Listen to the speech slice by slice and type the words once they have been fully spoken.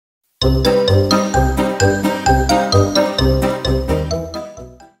Okay,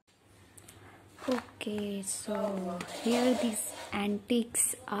 so here these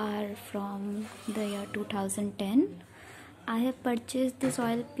antiques are from the year 2010. I have purchased this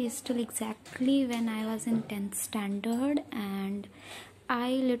oil pastel exactly when I was in 10th standard, and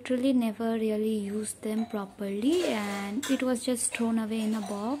I literally never really used them properly, and it was just thrown away in a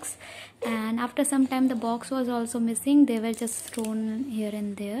box. And after some time the box was also missing. They were just thrown here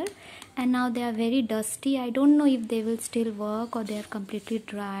and there, and now they are very dusty. I don't know if they will still work or they are completely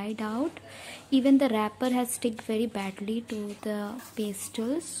dried out. Even the wrapper has stuck very badly to the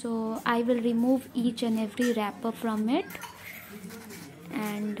pastels, so I will remove each and every wrapper from it.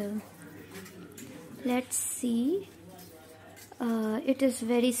 And let's see. It is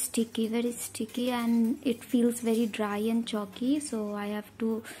very sticky, and it feels very dry and chalky, so I have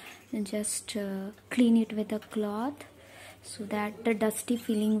to just clean it with a cloth so that the dusty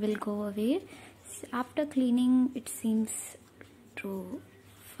feeling will go away. After cleaning, it seems to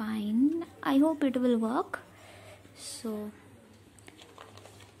fine. I hope it will work. So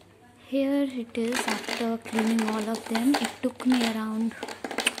here it is after cleaning all of them. It took me around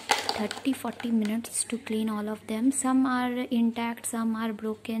 30-40 minutes to clean all of them. Some are intact, some are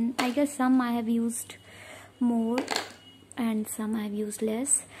broken. I guess some I have used more and some I have used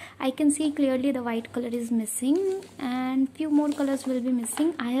less. I can see clearly the white color is missing and few more colors will be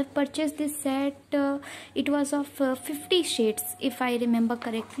missing. I have purchased this set. It was of 50 shades, if I remember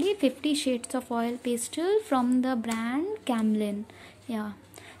correctly. 50 shades of oil pastel from the brand Camlin. Yeah.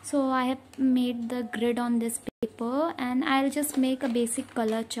 So I have made the grid on this paper, and I'll just make a basic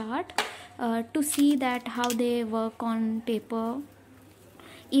color chart to see that how they work on paper,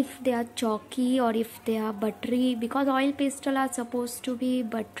 if they are chalky or if they are buttery, because oil pastel are supposed to be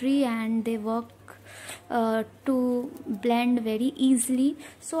buttery and they work to blend very easily.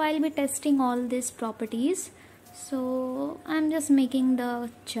 So I'll be testing all these properties. So I'm just making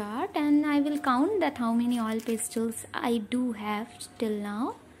the chart, and I will count that how many oil pastels I do have till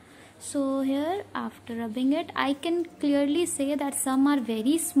now. So here, after rubbing it, I can clearly say that some are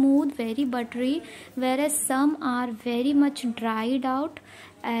very smooth, very buttery, whereas some are very much dried out.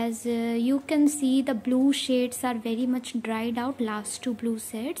 As you can see, the blue shades are very much dried out, last two blue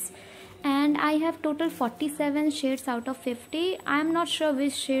shades. And I have total 47 shades out of 50. I'm not sure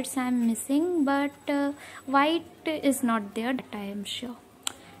which shades I'm missing, but white is not there, that I am sure.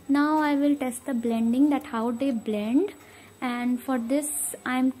 Now I will test the blending, that how they blend. And for this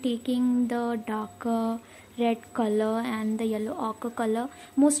I'm taking the darker red color and the yellow ochre color.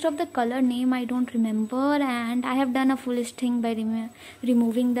 Most of the color name I don't remember, and I have done a foolish thing by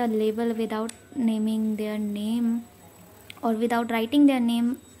removing the label without naming their name or without writing their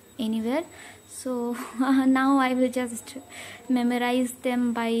name anywhere. So now I will just memorize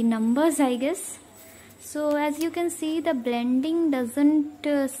them by numbers, I guess. So as you can see, the blending doesn't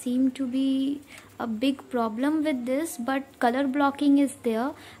seem to be a big problem with this, but color blocking is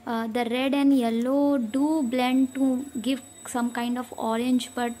there. The red and yellow do blend to give some kind of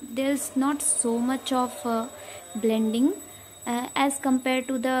orange, but there's not so much of blending as compared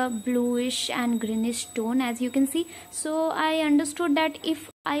to the bluish and greenish tone, as you can see. So I understood that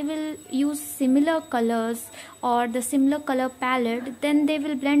if I will use similar colors or the similar color palette, then they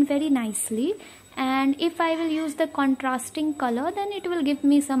will blend very nicely. And if I will use the contrasting color, then it will give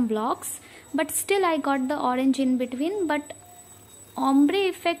me some blocks. But still I got the orange in between. But ombre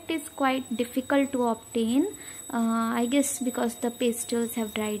effect is quite difficult to obtain, I guess because the pastels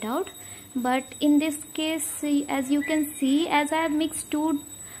have dried out. But in this case, as you can see, as I have mixed two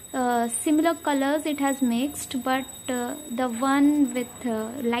similar colors, it has mixed, but the one with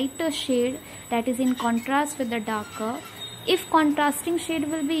lighter shade, that is in contrast with the darker, if contrasting shade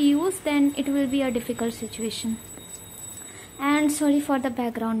will be used, then it will be a difficult situation. And sorry for the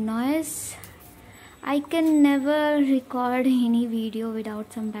background noise. I can never record any video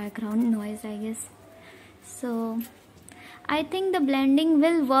without some background noise, I guess. So I think the blending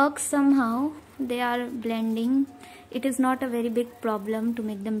will work somehow. They are blending. It is not a very big problem to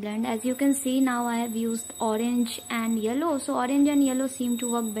make them blend. As you can see, now I have used orange and yellow. So orange and yellow seem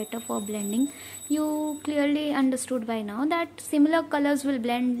to work better for blending. You clearly understood by now that similar colors will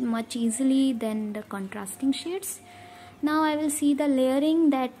blend much easily than the contrasting shades. Now I will see the layering,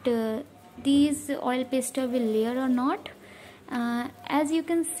 that these oil pastel will layer or not. As you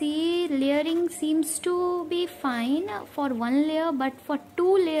can see, layering seems to be fine for one layer, but for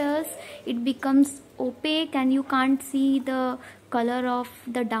two layers it becomes opaque and you can't see the color of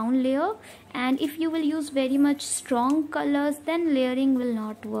the down layer. And if you will use very much strong colors, then layering will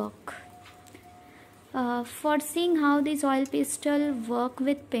not work. For seeing how these oil pastel work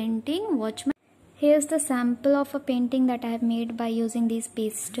with painting, watch my. Here's the sample of a painting that I have made by using these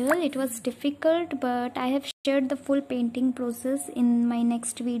pastel. It was difficult, but I have shared the full painting process in my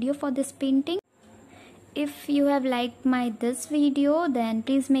next video for this painting. If you have liked this video, then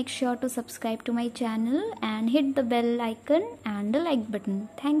please make sure to subscribe to my channel and hit the bell icon and the like button.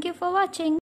 Thank you for watching.